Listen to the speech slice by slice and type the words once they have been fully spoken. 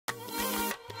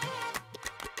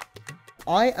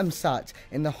I am sat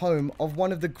in the home of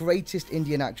one of the greatest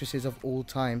Indian actresses of all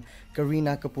time,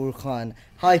 Kareena Kapoor Khan.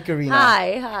 Hi, Kareena.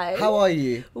 Hi. How are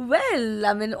you? Well,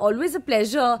 I mean, always a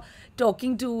pleasure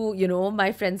talking to,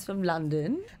 my friends from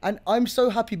London. And I'm so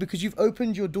happy because you've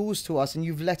opened your doors to us and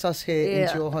you've let us here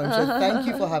into your home. So thank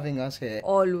you for having us here.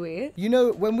 Always. You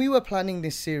know, when we were planning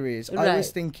this series, I Right.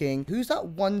 was thinking, who's that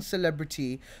one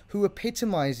celebrity who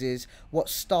epitomizes what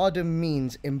stardom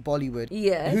means in Bollywood?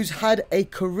 Yes. Who's had a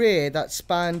career that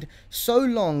spanned so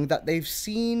long that they've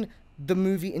seen the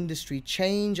movie industry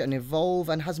change and evolve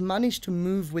and has managed to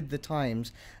move with the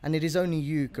times. And it is only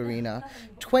you, Kareena.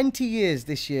 20 years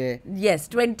this year. Yes,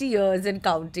 20 years and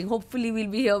counting. Hopefully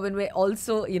we'll be here when we're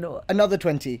also, Another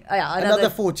 20. Yeah, another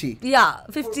 40. Yeah,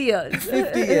 50 years.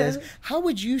 50 years. How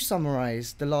would you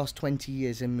summarize the last 20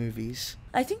 years in movies?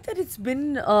 I think that it's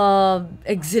been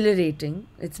exhilarating.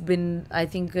 It's been, I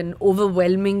think, an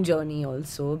overwhelming journey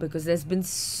also, because there's been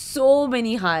so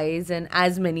many highs and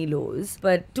as many lows.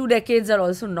 But 2 decades are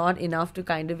also not enough to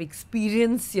kind of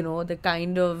experience, the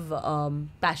kind of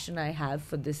passion I have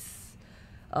for this,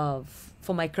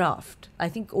 for my craft. I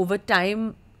think over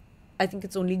time, I think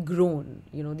it's only grown,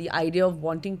 the idea of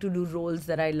wanting to do roles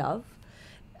that I love.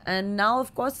 And now,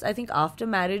 of course, I think after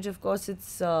marriage, of course,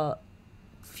 it's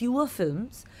fewer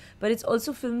films, but it's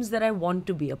also films that I want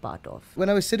to be a part of. When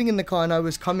I was sitting in the car and I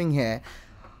was coming here,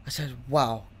 I said,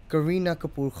 wow, Kareena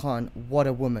Kapoor Khan, what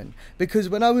a woman. Because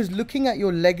when I was looking at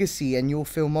your legacy and your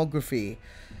filmography,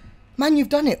 man, you've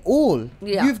done it all.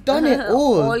 Yeah. You've done it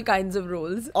all. All kinds of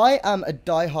roles. I am a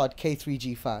diehard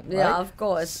K3G fan, right? Yeah, of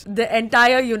course. The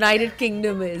entire United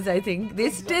Kingdom is, I think. They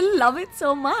still love it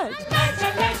so much.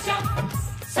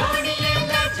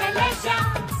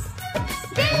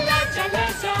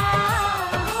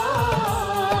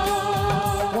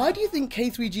 Why do you think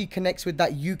K3G connects with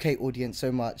that UK audience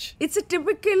so much? It's a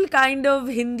typical kind of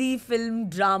Hindi film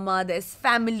drama. There's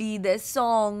family, there's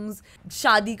songs,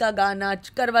 शादी का गाना,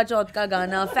 करवा चौथ का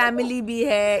गाना, family भी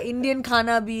है, Indian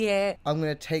खाना भी है. I'm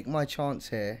going to take my chance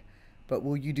here, but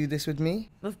will you do this with me?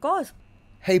 Of course.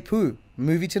 Hey Pooh,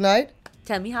 movie tonight?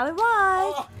 Tell me how it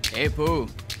was. Hey Pooh,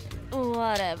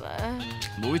 Whatever.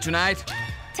 movie tonight?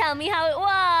 Tell me how it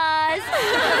was.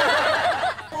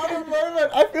 What a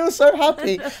moment! I feel so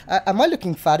happy. Am I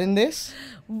looking fat in this?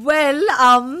 Well,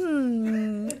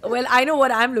 I know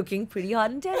what I'm looking pretty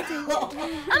hot and tempting.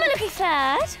 Am I looking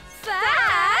fat?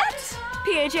 Fat?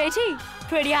 P-H-A-T.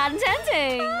 Pretty hot and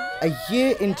tempting. A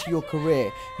year into your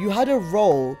career, you had a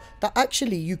role that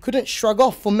actually you couldn't shrug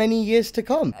off for many years to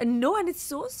come. No, and it's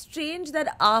so strange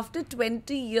that after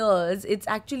 20 years, it's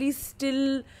actually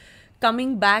still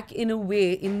coming back in a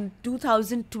way in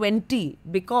 2020,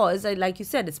 because, like you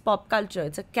said, it's pop culture.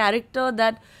 It's a character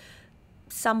that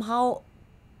somehow,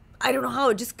 I don't know how,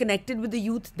 it just connected with the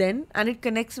youth then, and it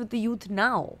connects with the youth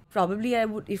now. Probably I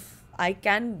would, if I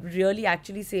can really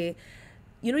actually say,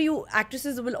 you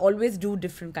actresses will always do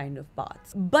different kind of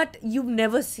parts, but you've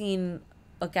never seen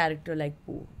a character like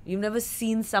Pooh. You've never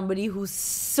seen somebody who's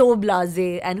so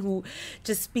blasé and who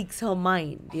just speaks her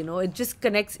mind. It just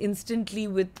connects instantly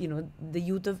with, the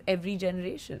youth of every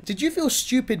generation. Did you feel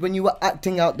stupid when you were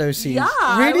acting out those scenes?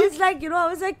 Yeah, Really? I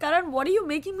was like, Karan, what are you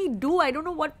making me do? I don't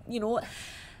know what,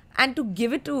 And to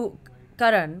give it to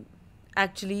Karan,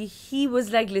 actually, he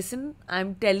was like, listen,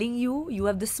 I'm telling you, you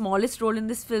have the smallest role in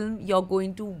this film. You're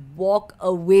going to walk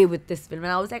away with this film.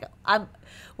 And I was like,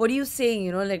 what are you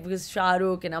saying? Because Shah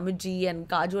Rukh and Amit Ji and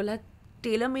Kajol had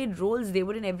tailor-made roles. They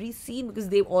were in every scene because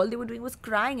all they were doing was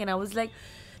crying. And I was like,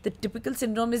 the typical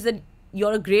syndrome is that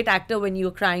you're a great actor when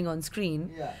you're crying on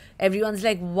screen. Yeah. Everyone's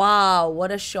like, wow, what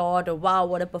a shot, or wow,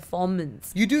 what a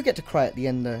performance. You do get to cry at the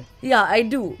end though. Yeah, I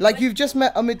do. Like, you've just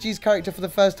met Amit Ji's character for the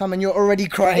first time and you're already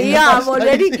crying. Yeah, That's I'm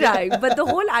already like- crying. But the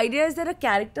whole idea is that a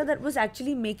character that was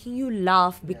actually making you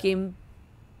laugh became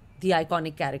the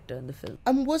iconic character in the film.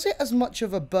 And was it as much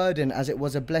of a burden as it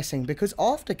was a blessing? Because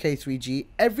after K3G,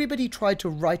 everybody tried to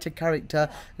write a character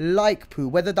like Pooh,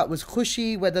 whether that was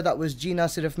Khushi, whether that was Jeena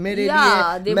Sirf Mere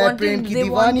Yeah, Liye, they Main Prem wanted Ki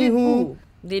Deewani Hoon. Pooh.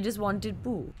 They just wanted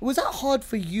Pooh. Was that hard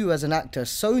for you as an actor,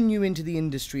 so new into the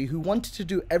industry, who wanted to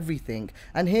do everything,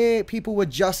 and here people were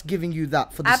just giving you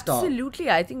that for the start? Absolutely.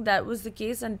 I think that was the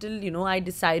case until, I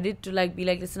decided to be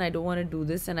like, listen, I don't want to do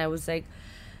this. And I was like,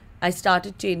 I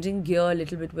started changing gear a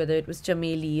little bit, whether it was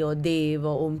Chameli or Dev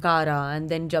or Omkara, and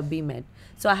then Jab Bhi Met.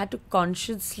 So I had to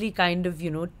consciously kind of,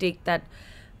 take that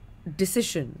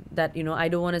decision that, I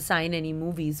don't want to sign any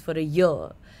movies for a year.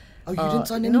 Oh, you didn't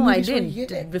sign any No, I movies for a year?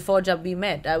 didn't. Before Jab Bhi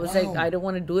Met, I was Wow. like, I don't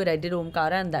want to do it. I did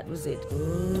Omkara and that was it.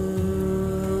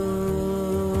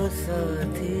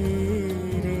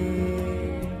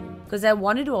 Because I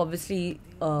wanted to obviously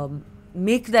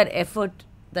make that effort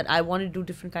that I want to do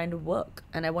different kind of work,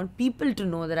 and I want people to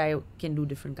know that I can do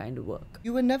different kind of work.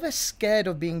 You were never scared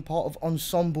of being part of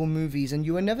ensemble movies, and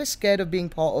you were never scared of being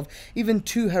part of even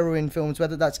 2 heroine films,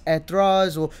 whether that's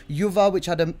Etraz or Yuva, which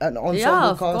had an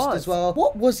ensemble cast as well.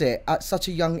 What was it at such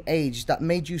a young age that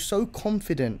made you so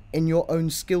confident in your own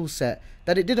skill set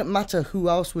that it didn't matter who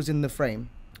else was in the frame?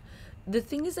 The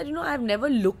thing is that, I've never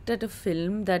looked at a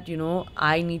film that,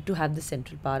 I need to have the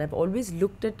central part. I've always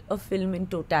looked at a film in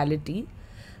totality.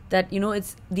 That,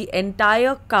 it's the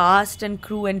entire cast and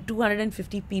crew and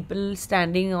 250 people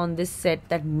standing on this set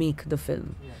that make the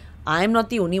film. Yeah. I'm not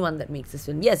the only one that makes this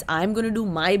film. Yes, I'm going to do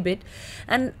my bit.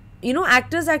 And,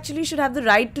 actors actually should have the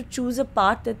right to choose a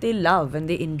part that they love and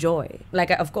they enjoy.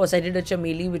 Like, of course, I did a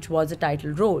Chameli, which was a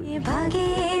title role.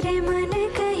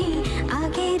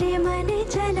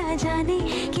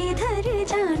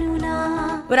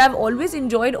 But I've always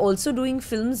enjoyed also doing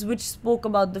films which spoke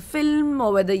about the film,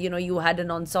 or whether, you had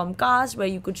an ensemble cast where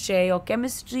you could share your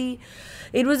chemistry.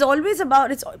 It was always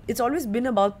about, it's always been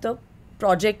about the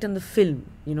project and the film,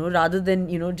 rather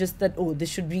than, just that, oh, this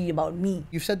should be about me.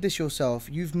 You've said this yourself,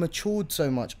 you've matured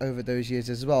so much over those years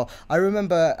as well. I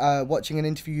remember watching an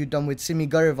interview you'd done with Simi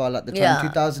Garewal at the time,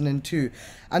 2002.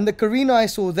 And the Kareena I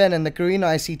saw then and the Kareena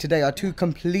I see today are 2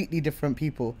 completely different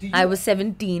people. I was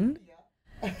 17.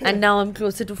 And now I'm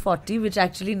closer to 40, which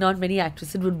actually not many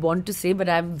actresses would want to say, but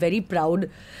I'm very proud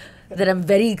that I'm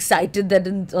very excited that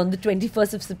on the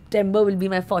 21st of September will be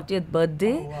my 40th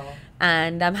birthday. Oh, wow.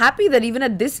 And I'm happy that even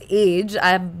at this age,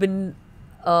 I've been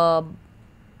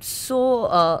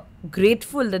so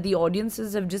grateful that the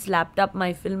audiences have just lapped up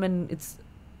my film, and it's,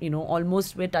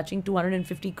 almost we're touching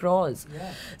 250 crores.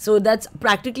 Yeah. So that's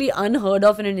practically unheard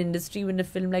of in an industry when a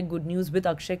film like Good Newwz with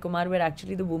Akshay Kumar, where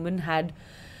actually the woman had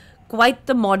quite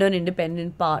the modern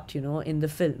independent part, in the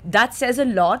film. That says a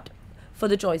lot for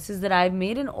the choices that I've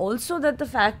made, and also that the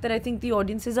fact that I think the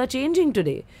audiences are changing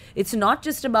today. It's not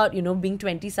just about, being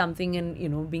 20 something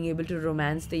and, being able to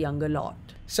romance the younger lot.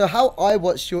 So how I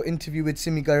watched your interview with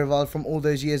Simi Garewal from all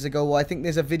those years ago, I think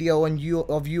there's a video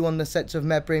of you on the sets of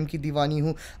Main Prem Ki Deewani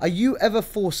Hoon. Are you ever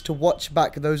forced to watch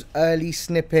back those early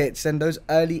snippets and those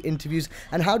early interviews?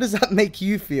 And how does that make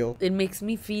you feel? It makes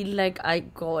me feel like,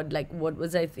 what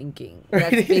was I thinking?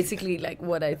 That's basically like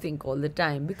what I think all the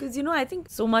time. Because, I think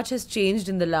so much has changed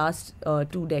in the last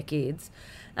 2 decades.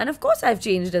 And of course, I've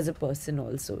changed as a person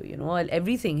also,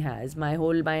 everything has.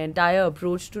 My entire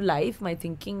approach to life, my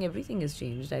thinking, everything has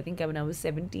changed. I think when I was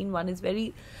 17, one is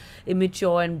very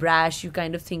immature and brash. You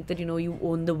kind of think that, you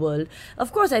own the world.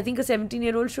 Of course, I think a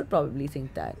 17-year-old should probably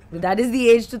think that. That is the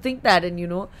age to think that and,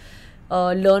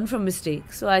 learn from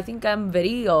mistakes. So I think I'm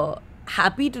very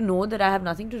happy to know that I have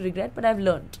nothing to regret, but I've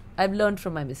learned. I've learned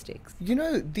from my mistakes.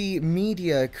 The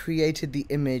media created the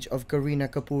image of Kareena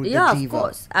Kapoor, the diva. Yeah, of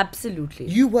course. Absolutely.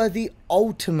 You were the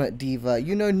ultimate diva.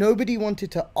 Nobody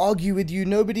wanted to argue with you.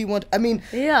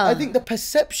 I think the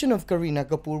perception of Kareena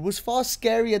Kapoor was far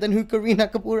scarier than who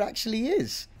Kareena Kapoor actually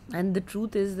is. And the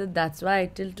truth is that's why I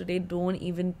till today don't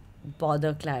even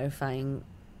bother clarifying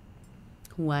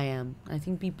who I am. I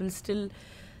think people still,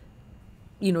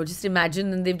 just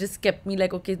imagine, and they've just kept me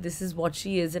like, okay, this is what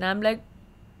she is. And I'm like,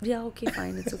 yeah, okay,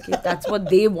 fine, it's okay. That's what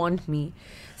they want me.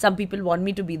 Some people want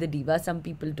me to be the diva, some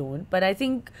people don't. But I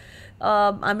think,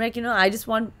 I'm like, I just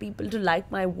want people to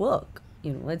like my work.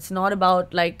 It's not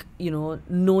about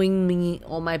knowing me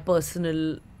or my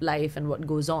personal life and what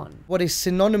goes on. What is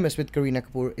synonymous with Kareena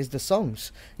Kapoor is the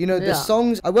songs. The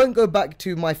songs, I won't go back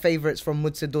to my favourites from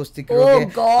Mujhse Dosti Karoge. Oh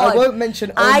God. I won't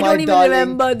mention Oh I My don't even Darling.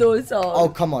 remember those songs. Oh,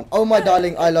 come on. Oh My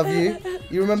Darling, I Love You.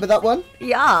 You remember that one?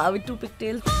 Yeah, with 2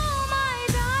 pigtails.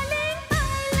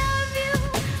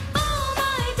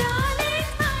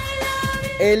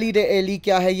 Eli de Eli,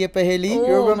 Kya Hai Ye Paheli. You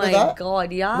remember that? Oh my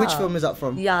God, yeah. Which film is that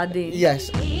from? Yadein. Yes.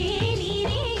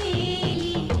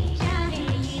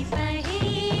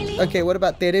 Okay, what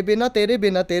about Tere Bina, Tere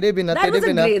Bina, Tere Bina, That Tere was a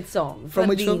Bina? great song. From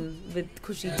which film? With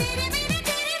Khushi.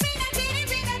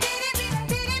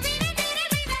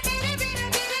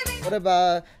 What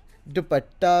about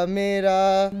Dupatta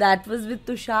Mera? That was with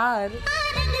Tushar.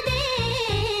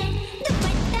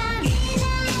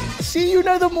 See, you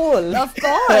know them all. Of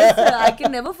course. I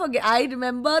can never forget. I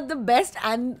remember the best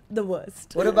and the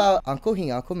worst. What about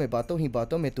Aankhon hi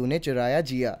baaton mein tune churaya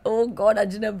jiya? Oh God,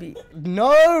 Ajnabi.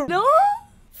 No. No?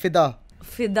 Fida.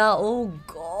 Fida, oh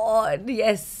God,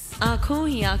 yes. आँखों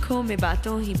में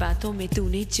बातों में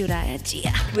तूने चुराया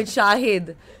जिया. With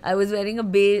Shahid. I was wearing a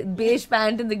beige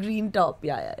pant and the green top.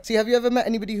 Yeah. See, have you ever met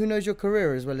anybody who knows your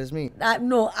career as well as me?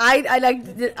 No, I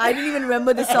didn't even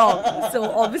remember the song. So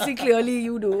obviously, clearly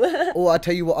you do. Or I'll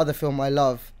tell you what other film I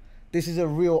love. This is a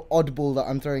real oddball that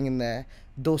I'm throwing in there.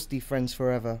 Dosti, friends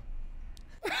forever.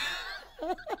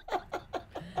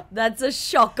 That's a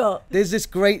shocker. There's this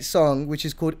great song which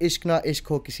is called Ishq Na Ishq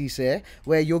Ho Kisi Se,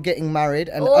 where you're getting married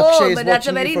and Oh, Akshay is but that's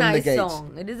a watching very you from the nice gates.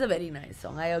 song. It is a very nice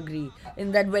song. I agree.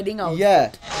 In that wedding outfit.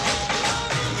 Yeah.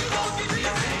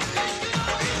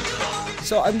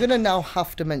 So I'm gonna now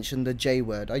have to mention the J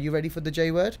word. Are you ready for the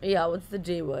J word? Yeah, what's the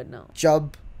J word now?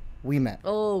 Jab we met.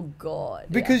 Oh God.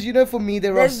 Because you know, for me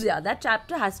there are yeah, that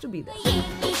chapter has to be there.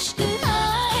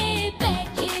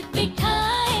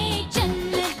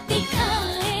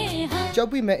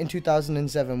 Jab We Met in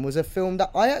 2007 was a film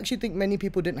that I actually think many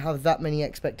people didn't have that many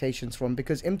expectations from,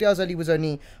 because Imtiaz Ali was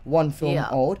only one film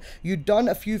old. You'd done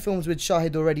a few films with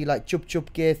Shahid already, like Chup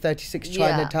Chup Ke, 36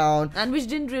 Chinatown. And which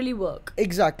didn't really work.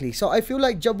 Exactly. So I feel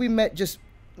like Jab We Met just...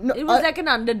 No, It was like an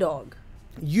underdog.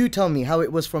 You tell me how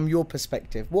it was from your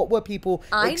perspective. What were people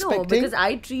expecting? I know, because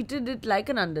I treated it like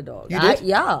an underdog. You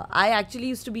did? I actually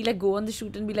used to be like, go on the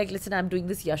shoot and be like, listen, I'm doing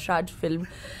this Yash Raj film.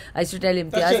 I used to tell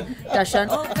Imtiaz, Tashan.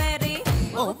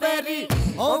 very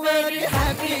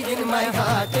happy in my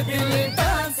heart.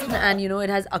 And you know, it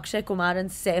has Akshay Kumar and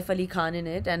Saif Ali Khan in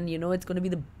it, and you know, it's going to be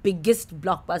the biggest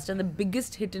blockbuster and the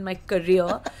biggest hit in my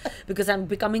career because I'm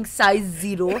becoming size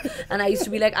 0. And I used to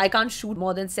be like, I can't shoot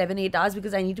more than 7-8 hours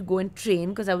because I need to go and train,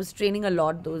 because I was training a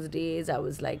lot those days. I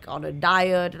was like on a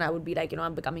diet, and I would be like, you know,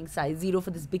 I'm becoming size 0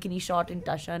 for this bikini shot in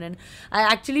Tashan. And I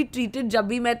actually treated Jab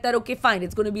We Met that, okay, fine,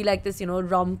 it's going to be like this, you know,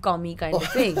 rom-com-y kind of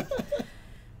thing.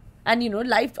 And, you know,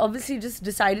 life obviously just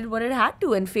decided what it had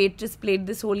to, and fate just played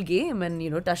this whole game, and, you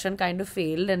know, Tashan kind of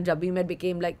failed, and Jab We Met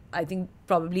became, like, I think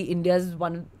probably India's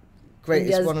one of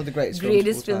the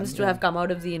greatest films to have come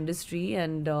out of the industry.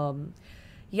 And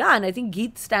yeah, and I think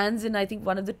Geet stands in, I think,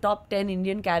 one of the top 10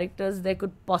 Indian characters there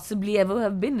could possibly ever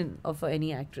have been in, for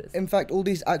any actress. In fact, all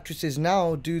these actresses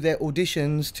now do their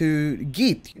auditions to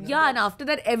Geet. You know? Yeah, and after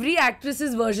that, every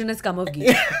actress's version has come of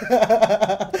Geet.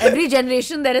 Every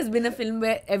generation, there has been a film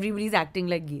where everybody's acting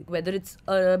like Geet. Whether it's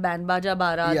a Band Baja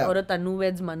Barat or a Tanu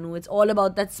Weds Manu, it's all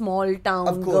about that small town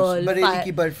of course, girl. Bareli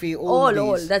Ki Barfi, all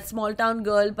these. That small town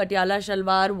girl, Patiala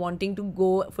Shalwar, wanting to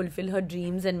go fulfill her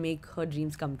dreams and make her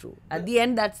dreams come true. At the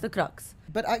end, that's the crux.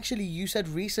 But actually, you said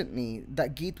recently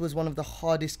that Geet was one of the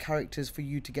hardest characters for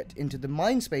you to get into the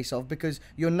mind space of, because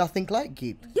you're nothing like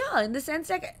Geet. Yeah, in the sense,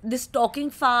 like, this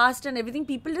talking fast and everything,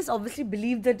 people just obviously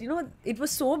believed that, you know, it was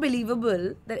so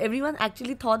believable that everyone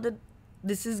actually thought that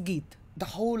this is Geet. The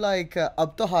whole like,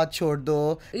 ab to haath chhod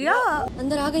do. Yeah.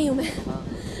 अंदर आ गई हूँ मैं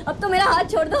अब तो मेरा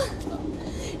हाथ छोड़ दो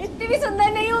इतनी भी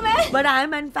सुंदर नहीं हूँ मैं But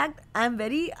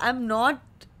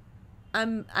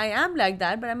I am like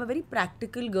that, but I'm a very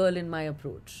practical girl in my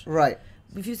approach. Right.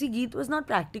 If you see, Geet was not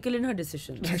practical in her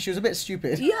decisions. She was a bit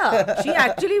stupid. Yeah, she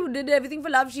actually did everything for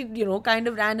love. She, you know, kind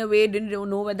of ran away, didn't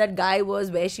know where that guy was,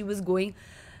 where she was going.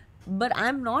 But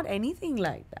I'm not anything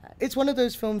like that. It's one of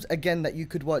those films, again, that you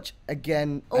could watch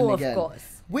again and again. Oh, of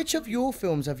course. Which of your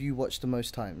films have you watched the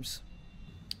most times?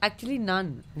 Actually,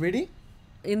 none. Really?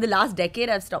 In the last decade,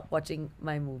 I've stopped watching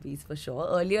my movies for sure.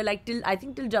 Earlier, like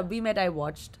till Jab We Met, I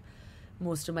watched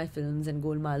most of my films and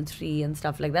Golmaal 3 and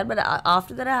stuff like that. But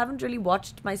after that, I haven't really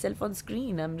watched myself on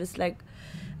screen. I'm just like,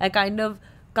 I kind of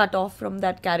cut off from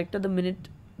that character the minute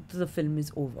the film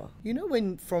is over. You know,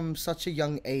 when from such a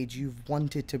young age you've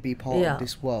wanted to be part of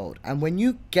this world, and when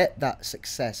you get that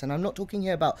success, and I'm not talking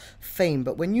here about fame,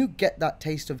 but when you get that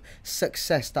taste of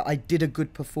success, that I did a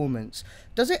good performance,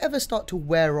 does it ever start to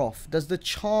wear off? Does the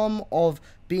charm of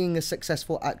being a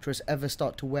successful actress ever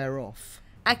start to wear off?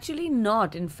 Actually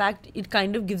not. In fact, it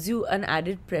kind of gives you an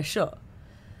added pressure.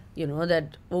 You know,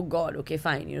 that, oh God, okay,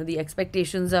 fine. You know, the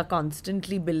expectations are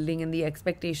constantly building, and the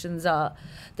expectations are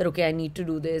that, okay, I need to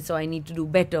do this, or I need to do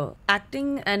better.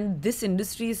 Acting and this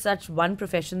industry is such one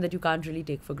profession that you can't really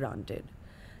take for granted.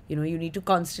 You know, you need to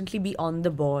constantly be on the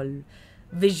ball,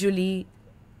 visually,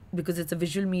 because it's a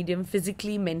visual medium,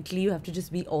 physically, mentally, you have to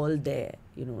just be all there,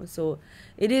 you know. So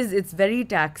it's very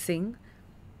taxing.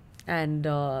 And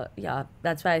yeah,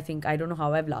 that's why I think, I don't know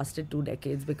how I've lasted 2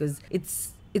 decades, because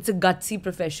it's a gutsy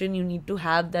profession. You need to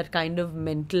have that kind of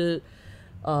mental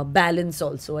balance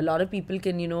also. A lot of people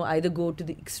can, you know, either go to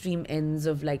the extreme ends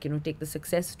of, like, you know, take the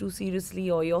success too seriously,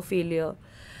 or your failure.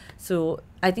 So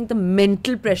I think the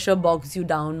mental pressure bogs you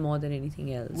down more than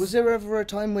anything else. Was there ever a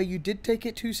time where you did take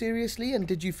it too seriously, and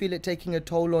did you feel it taking a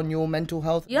toll on your mental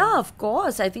health? Yeah, of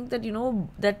course. I think that, you know,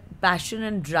 that passion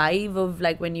and drive of,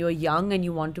 like, when you're young and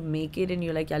you want to make it, and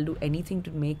you're like, I'll do anything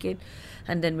to make it.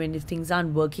 And then when things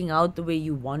aren't working out the way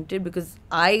you wanted, because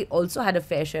I also had a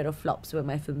fair share of flops where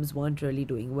my films weren't really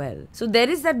doing well. So there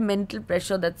is that mental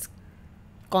pressure that's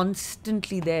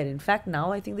constantly there. In fact,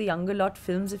 now I think the younger lot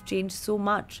films have changed so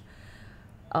much.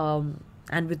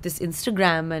 And with this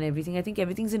Instagram and everything, I think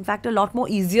everything's in fact a lot more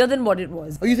easier than what it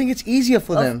was. Oh, you think it's easier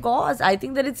for them? Of course, I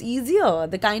think that it's easier.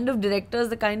 The kind of directors,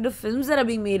 the kind of films that are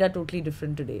being made are totally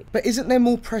different today. But isn't there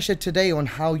more pressure today on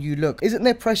how you look? Isn't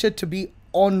there pressure to be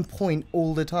on point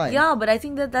all the time? Yeah, but I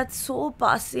think that that's so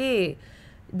passé.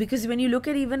 Because when you look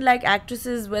at even like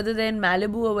actresses, whether they're in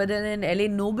Malibu or whether they're in LA,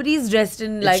 nobody's dressed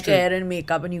in like hair and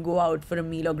makeup and you go out for a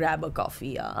meal or grab a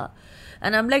coffee. Yeah.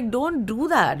 And I'm like, don't do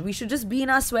that. We should just be in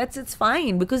our sweats. It's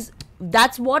fine. Because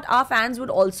that's what our fans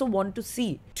would also want to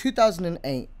see.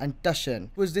 2008 and Dashan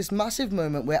was this massive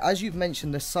moment where, as you've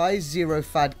mentioned, the size 0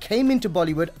 fad came into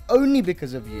Bollywood only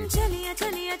because of you.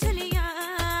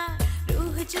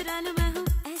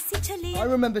 I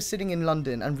remember sitting in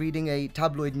London and reading a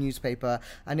tabloid newspaper,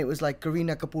 and it was like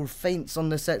Kareena Kapoor faints on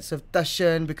the sets of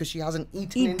Dashan because she hasn't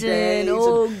eaten in days.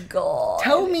 Oh God.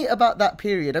 Tell me about that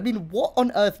period. I mean, what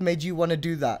on earth made you want to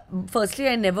do that? Firstly,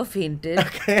 I never fainted.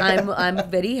 Okay. I'm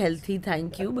very healthy,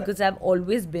 thank you, because I've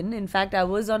always been. In fact, I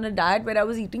was on a diet where I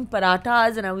was eating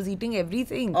parathas and I was eating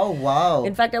everything. Oh wow.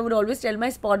 In fact, I would always tell my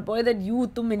spot boy that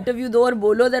tum interview do aur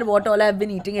bolo that what all I've been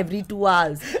eating every 2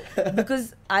 hours.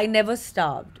 Because I never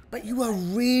starved. But you were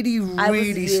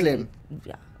really slim.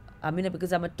 Yeah. I mean,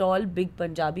 because I'm a tall, big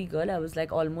Punjabi girl, I was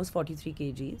like almost 43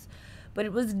 kgs. But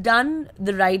it was done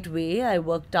the right way. I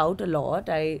worked out a lot.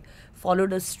 I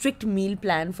followed a strict meal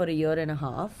plan for a year and a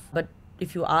half. But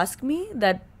if you ask me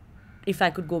that if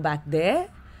I could go back there,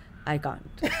 I can't.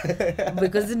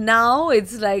 Because now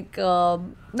it's like,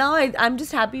 now I'm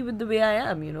just happy with the way I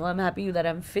am. You know, I'm happy that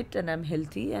I'm fit and I'm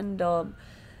healthy and...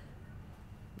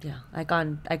 yeah, I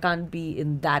can't be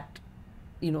in that,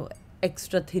 you know,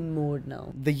 extra thin mode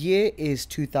now. The year is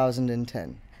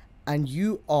 2010 and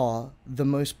you are the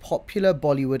most popular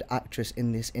Bollywood actress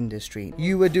in this industry.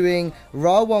 You were doing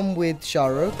Rawan with Shah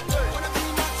Rukh,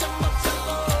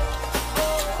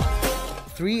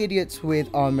 Three Idiots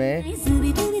with Amir,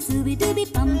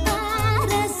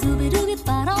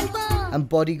 and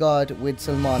Bodyguard with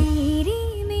Salman.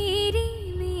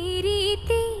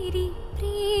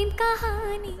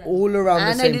 All around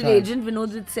the same time. And I did Agent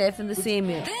Vinod with Saif in the same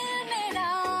year.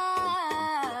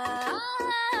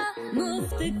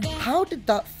 How did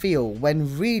that feel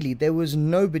when really there was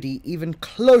nobody even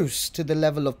close to the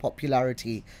level of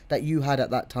popularity that you had at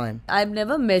that time? I've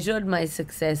never measured my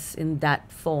success in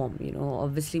that form, you know.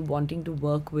 Obviously wanting to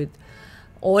work with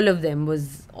all of them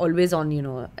was always on, you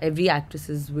know, every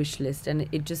actress's wish list. And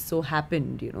it just so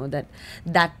happened, you know, that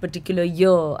that particular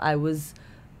year I was...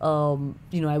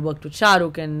 you know, I worked with Shah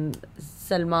Rukh and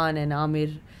Salman and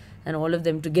Amir and all of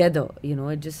them together. You know,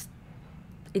 it just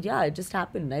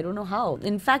happened. I don't know how.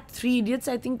 In fact, Three Idiots,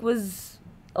 I think, was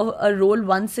a role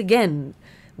once again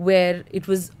where it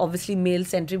was obviously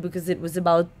male-centric because it was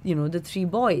about, you know, the three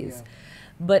boys.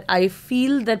 Yeah. But I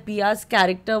feel that Pia's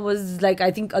character was, like,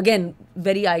 I think, again,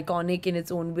 very iconic in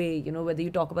its own way. You know, whether you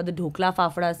talk about the Dhokla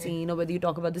Fafda scene or whether you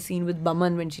talk about the scene with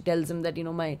Baman when she tells him that, you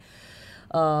know, my...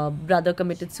 brother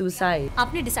committed suicide.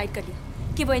 आपने decide कर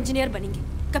लिया कि वो engineer बनेंगे.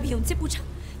 कभी उनसे पूछा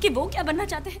कि वो क्या बनना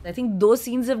चाहते हैं? I think those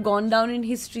scenes have gone down in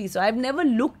history. So I've never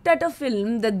looked at a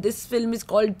film that this film is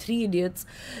called Three Idiots.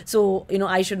 So, you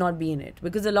know, I should not be in it.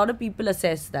 Because a lot of people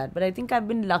assess that. But I think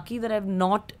I've been lucky that I've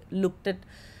not looked at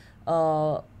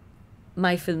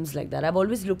my films like that. I've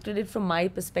always looked at it from my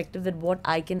perspective that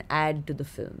what I can add to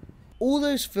the film. All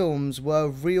those films were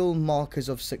real markers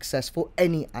of success for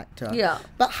any actor. Yeah.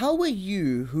 But how were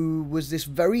you, who was this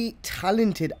very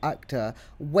talented actor,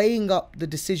 weighing up the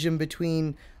decision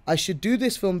between I should do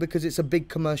this film because it's a big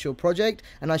commercial project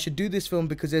and I should do this film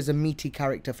because there's a meaty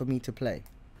character for me to play?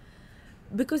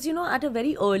 Because, you know, at a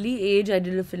very early age, I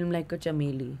did a film like a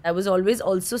Chameli. I was always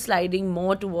also sliding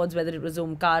more towards whether it was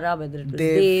Omkara, whether it was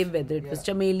Dev, whether it was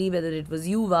Chameli, whether it was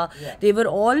Yuva. Yeah. They were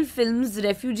all films.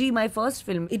 Refugee, my first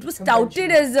film. It was touted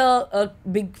as a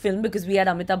big film because we had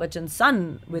Amitabh Bachchan's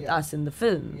son with us in the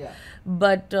film. Yeah.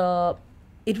 But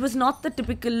it was not the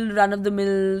typical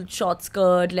run-of-the-mill short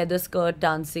skirt, leather skirt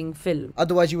dancing film.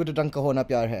 Otherwise, you would have done Kaho Na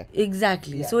Pyar Hai.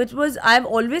 Exactly. Yeah. So it was, I've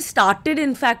always started,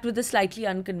 in fact, with a slightly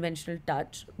unconventional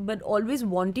touch, but always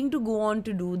wanting to go on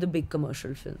to do the big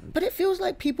commercial film. But it feels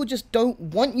like people just don't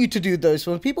want you to do those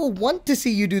films. People want to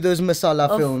see you do those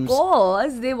masala films. Of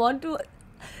course, they want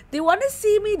to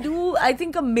see me do, I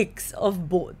think, a mix of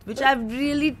both, which I've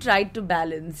really tried to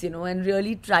balance, you know, and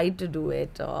really tried to do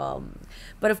it.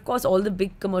 But of course, all the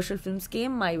big commercial films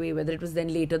came my way, whether it was then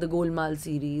later the Golmaal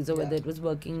series or whether it was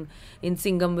working in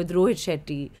Singham with Rohit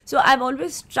Shetty. So I've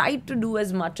always tried to do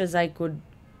as much as I could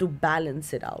to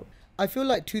balance it out. I feel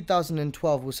like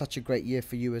 2012 was such a great year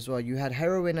for you as well. You had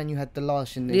Heroine and you had The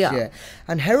Last in this Yeah. year.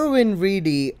 And Heroine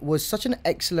really was such an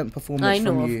excellent performance I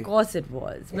know, from you. of course it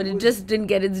was. But it just didn't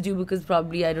get its due because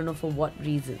probably, I don't know for what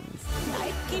reasons.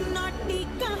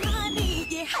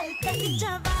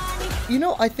 You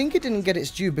know, I think it didn't get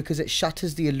its due because it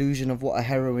shatters the illusion of what a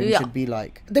heroine Yeah. should be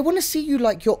like. They want to see you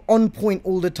like you're on point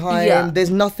all the time. Yeah. There's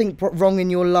nothing wrong in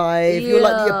your life. You're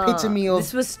like the epitome of...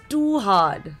 This was too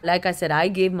hard. Like I said, I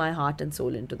gave my heart and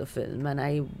soul into the film and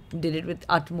I did it with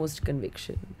utmost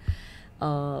conviction.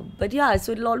 But yeah,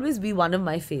 so it'll always be one of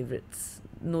my favorites.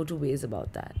 No two ways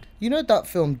about that. You know, that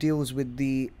film deals with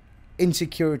the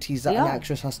insecurities that an Yeah.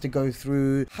 actress has to go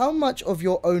through. How much of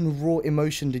your own raw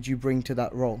emotion did you bring to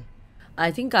that role? I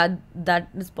think that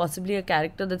is possibly a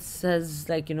character that has,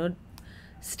 like, you know,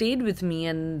 stayed with me,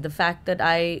 and the fact that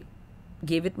I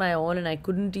gave it my all and I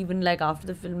couldn't even, like, after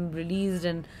the film released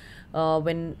and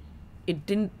when it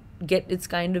didn't get its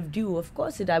kind of due, of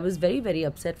course I was very, very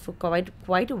upset for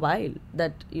quite a while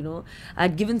that, you know, I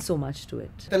had given so much to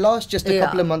it. The Last, just a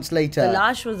couple of months later. The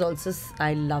Last was also,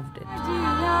 I loved it.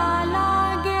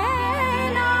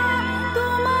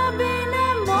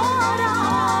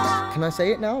 Can I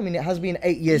say it now? I mean, it has been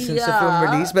 8 years since the film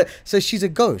released, but so she's a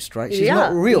ghost, right? She's Yeah,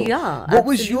 not real. yeah, What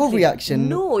was your absolutely. reaction?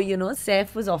 No, you know,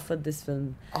 Saif was offered this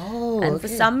film. Oh, And for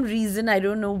okay. some reason, I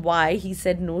don't know why, he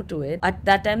said no to it. At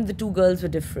that time, the two girls were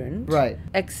different. Right.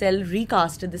 Excel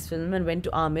recasted this film and went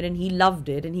to Amir, and he loved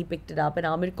it and he picked it up, and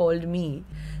Amir called me.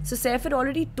 So Saif had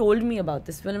already told me about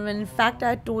this film, and in fact, I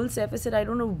had told Saif, I said, I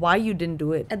don't know why you didn't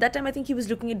do it. At that time, I think he was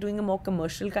looking at doing a more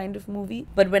commercial kind of movie.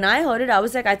 But when I heard it, I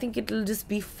was like, I think it'll just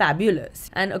be fabulous.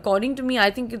 And according to me,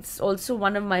 I think it's also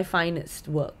one of my finest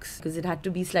works because it had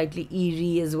to be slightly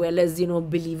eerie as well as, you know,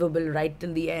 believable right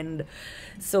till the end.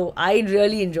 So I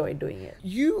really enjoyed doing it.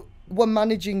 You were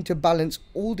managing to balance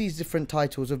all these different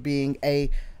titles of being a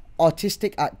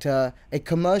artistic actor, a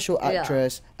commercial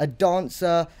actress, a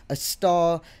dancer, a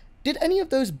star. Did any of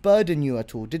those burden you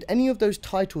at all? Did any of those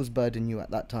titles burden you at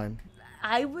that time?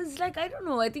 I was like, I don't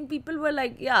know. I think people were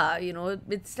like, yeah, you know,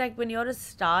 it's like when you're a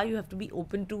star, you have to be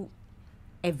open to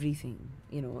everything,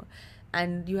 you know,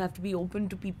 and you have to be open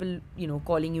to people, you know,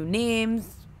 calling you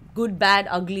names, good, bad,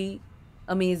 ugly,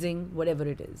 amazing, whatever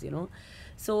it is, you know.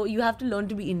 So you have to learn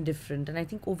to be indifferent. And I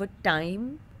think over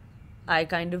time, I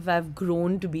kind of have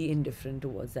grown to be indifferent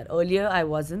towards that. Earlier, I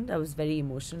wasn't. I was very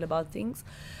emotional about things.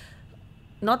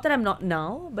 Not that I'm not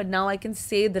now, but now I can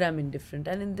say that I'm indifferent.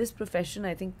 And in this profession,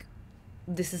 I think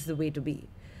this is the way to be.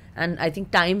 And I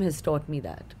think time has taught me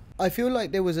that. I feel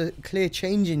like there was a clear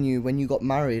change in you when you got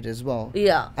married as well.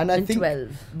 Yeah, and I in think 12.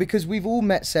 because we've all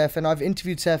met Saif and I've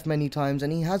interviewed Saif many times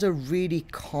and he has a really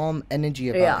calm energy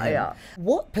about him. Yeah.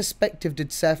 What perspective did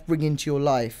Saif bring into your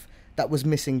life that was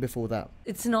missing before that?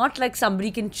 It's not like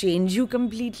somebody can change you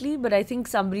completely, but I think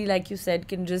somebody, like you said,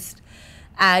 can just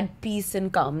add peace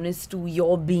and calmness to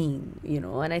your being, you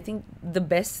know. And I think the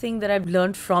best thing that I've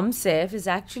learned from Saif is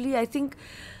actually, I think,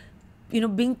 you know,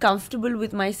 being comfortable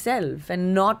with myself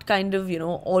and not kind of, you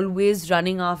know, always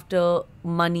running after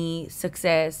money,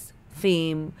 success,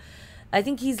 fame. I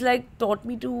think he's like taught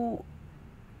me to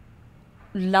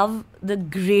love the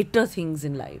greater things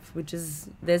in life, which is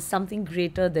there's something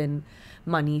greater than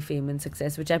money, fame and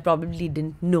success, which I probably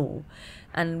didn't know,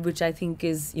 and which I think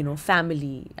is, you know,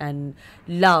 family and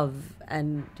love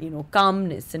and, you know,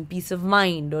 calmness and peace of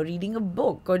mind, or reading a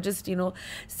book, or just, you know,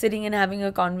 sitting and having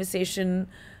a conversation,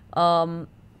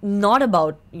 not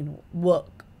about, you know,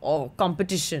 work or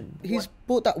competition. He's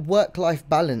brought that work-life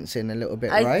balance in a little bit,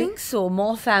 right? I think so.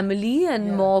 More family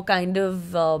and more kind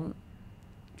of,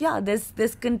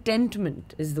 there's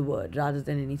contentment is the word rather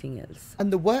than anything else.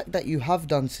 And the work that you have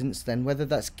done since then, whether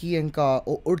that's Ki and Ka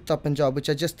or Urta Punjab, which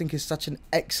I just think is such an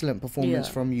excellent performance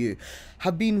from you,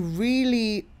 have been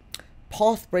really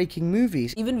path-breaking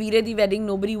movies. Even Veere Di Wedding,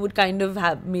 nobody would kind of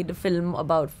have made a film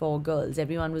about 4 girls.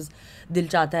 Everyone was Dil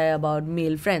Chahta Hai about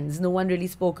male friends. No one really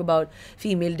spoke about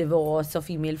female divorce or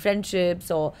female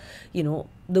friendships or, you know,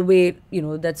 the way, you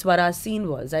know, that's what our scene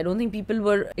was. I don't think people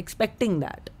were expecting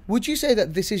that. Would you say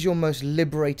that this is your most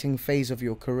liberating phase of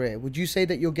your career? Would you say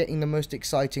that you're getting the most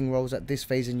exciting roles at this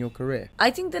phase in your career?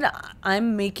 I think that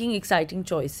I'm making exciting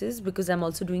choices because I'm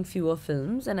also doing fewer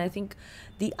films. And I think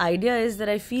the idea is that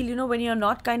I feel, you know, when you're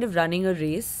not kind of running a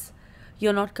race,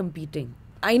 you're not competing.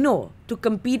 I know to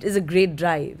compete is a great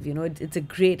drive, you know, it's a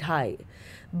great high.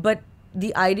 But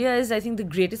the idea is, I think the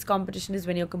greatest competition is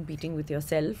when you're competing with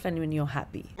yourself and when you're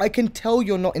happy. I can tell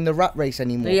you're not in the rat race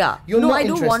anymore. Yeah. You're no, not I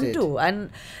don't interested. want to. And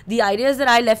the idea is that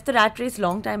I left the rat race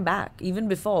long time back, even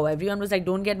before. Everyone was like,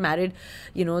 don't get married,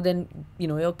 then,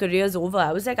 your career's over.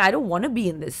 I was like, I don't want to be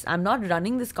in this. I'm not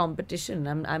running this competition.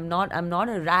 I'm not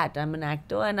a rat. I'm an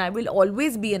actor and I will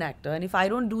always be an actor. And if I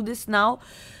don't do this now,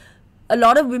 a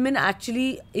lot of women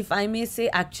actually, if I may say,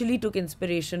 actually took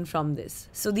inspiration from this.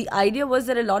 So the idea was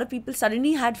that a lot of people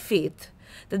suddenly had faith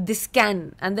that this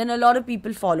can, and then a lot of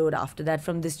people followed after that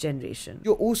from this generation.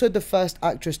 You're also the first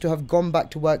actress to have gone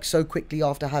back to work so quickly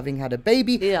after having had a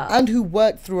baby, Yeah. and who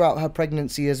worked throughout her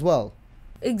pregnancy as well.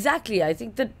 Exactly. I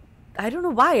think that, I don't know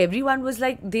why, everyone was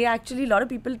like, a lot of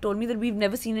people told me that we've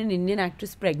never seen an Indian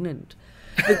actress pregnant.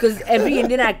 Because every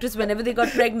Indian actress, whenever they got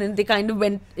pregnant, they kind of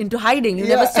went into hiding. You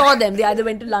never saw them. They either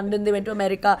went to London, they went to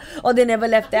America, or they never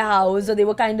left their house, or they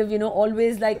were kind of,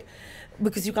 always like,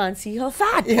 because you can't see her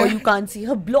fat, or you can't see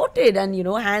her bloated, and,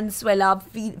 hands swell up,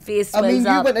 face swells up. I mean,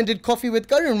 you went and did Coffee with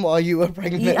Karan while you were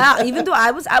pregnant. Yeah, even though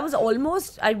I was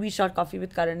almost, we shot Coffee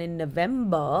with Karan in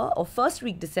November, or first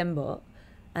week December.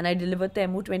 And I delivered the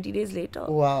MO 20 days later.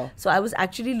 Wow. So I was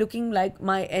actually looking like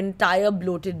my entire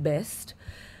bloated best.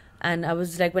 And I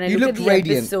was like, when I You looked at looked the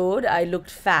radiant. episode, I looked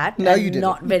fat No, and you didn't.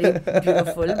 not very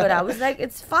beautiful. But I was like,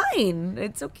 it's fine.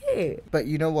 It's okay. But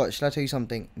you know what? Shall I tell you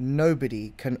something?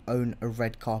 Nobody can own a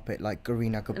red carpet like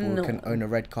Kareena Kapoor can own a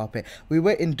red carpet. We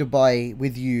were in Dubai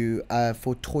with you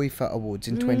for Toifa Awards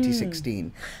in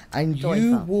 2016. And you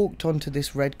Toifa. walked onto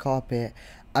this red carpet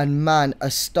and man,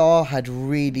 a star had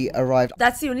really arrived.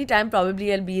 That's the only time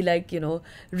probably I'll be like,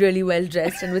 really well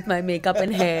dressed and with my makeup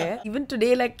and hair. Even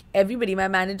today, like everybody, my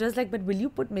manager's like, but will you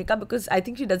put makeup? Because I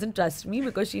think she doesn't trust me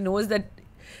because she knows that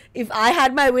if I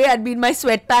had my way, I'd be in my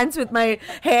sweatpants with my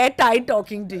hair tied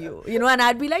talking to you, and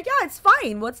I'd be like, yeah, it's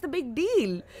fine. What's the big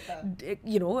deal?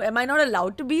 Am I not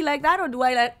allowed to be like that, or do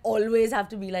I always have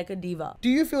to be like a diva? Do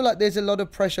you feel like there's a lot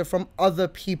of pressure from other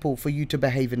people for you to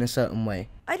behave in a certain way?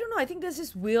 I don't know. I think there's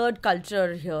this weird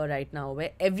culture here right now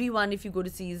where everyone, if you go to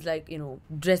see, is like,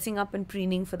 dressing up and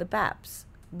preening for the paps.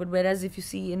 But whereas if you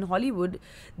see in Hollywood,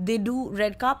 they do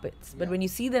red carpets. But when you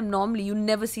see them normally, you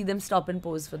never see them stop and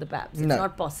pose for the paps. It's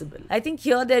not possible. I think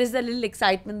here there is a little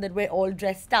excitement that we're all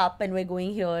dressed up and we're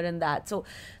going here and that. So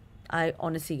I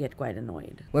honestly get quite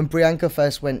annoyed. When Priyanka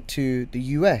first went to the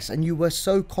US and you were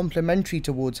so complimentary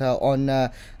towards her on, I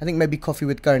think maybe Coffee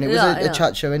with Karan, it was a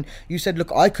chat show, and you said,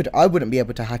 look, I wouldn't be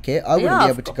able to hack it. I wouldn't be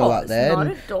able to go out there. Not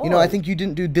and, at all. I think you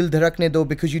didn't do Dil Dharakne Do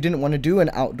because you didn't want to do an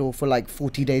outdoor for like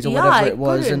 40 days or whatever it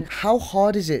was. couldn't. And how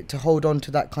hard is it to hold on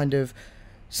to that kind of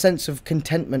sense of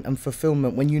contentment and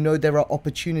fulfillment when you know there are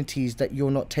opportunities that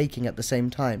you're not taking at the same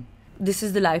time? This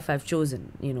is the life I've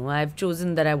chosen. I've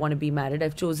chosen that I want to be married.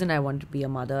 I've chosen I want to be a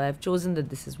mother. I've chosen that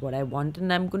this is what I want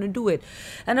and I'm going to do it.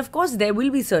 And of course, there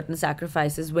will be certain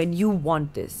sacrifices when you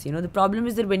want this. The problem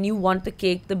is that when you want the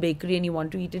cake, the bakery, and you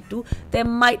want to eat it too, there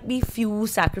might be few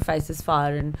sacrifices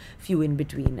far and few in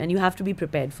between. And you have to be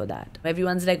prepared for that.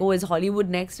 Everyone's like, oh, is Hollywood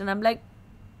next? And I'm like,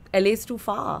 LA is too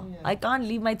far. Yeah. I can't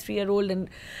leave my 3-year-old and,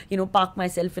 park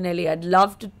myself in LA. I'd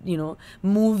love to,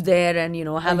 move there and,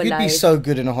 have a life. You'd be so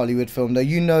good in a Hollywood film, though.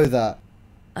 You know that.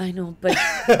 I know, but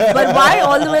why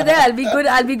all the way there? I'll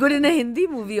be good in a Hindi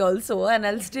movie also, and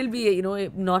I'll still be,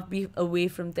 not be away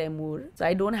from Taimur. So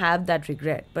I don't have that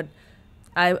regret. But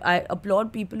I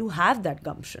applaud people who have that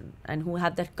gumption and who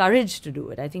have that courage to do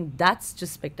it. I think that's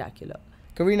just spectacular.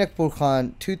 Kareena Kapoor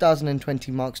Khan,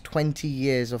 2020 marks 20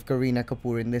 years of Kareena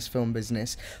Kapoor in this film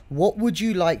business. What would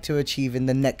you like to achieve in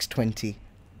the next 20?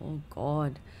 Oh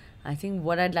God, I think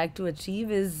what I'd like to achieve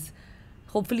is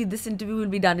hopefully this interview will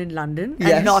be done in London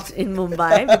and not in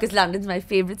Mumbai because London's my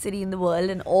favorite city in the world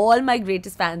and all my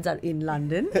greatest fans are in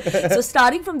London. So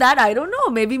starting from that, I don't know,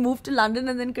 maybe move to London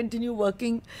and then continue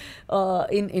working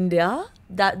in India.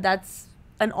 That's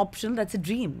an option, that's a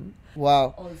dream.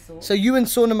 Wow. Also. So you and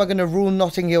Sonam are going to rule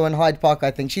Notting Hill and Hyde Park,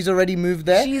 I think. She's already moved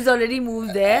there? She's already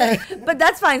moved there. But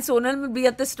that's fine. Sonal will be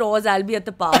at the stores. I'll be at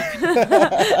the park.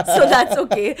 So that's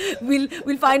okay.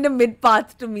 We'll find a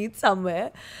mid-path to meet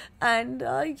somewhere. And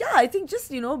I think just,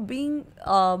 being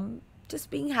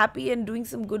happy and doing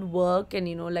some good work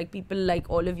and, like people like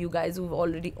all of you guys who've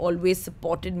already always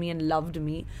supported me and loved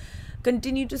me,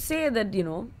 continue to say that,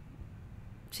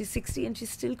 she's 60 and she's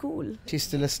still cool. She's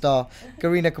still a star.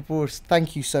 Kareena Kapoor,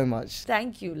 thank you so much.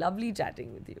 Thank you. Lovely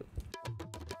chatting with you.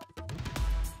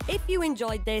 If you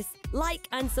enjoyed this, like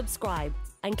and subscribe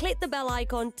and click the bell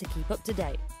icon to keep up to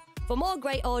date. For more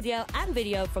great audio and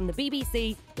video from the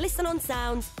BBC, listen on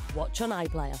Sounds, watch on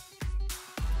iPlayer.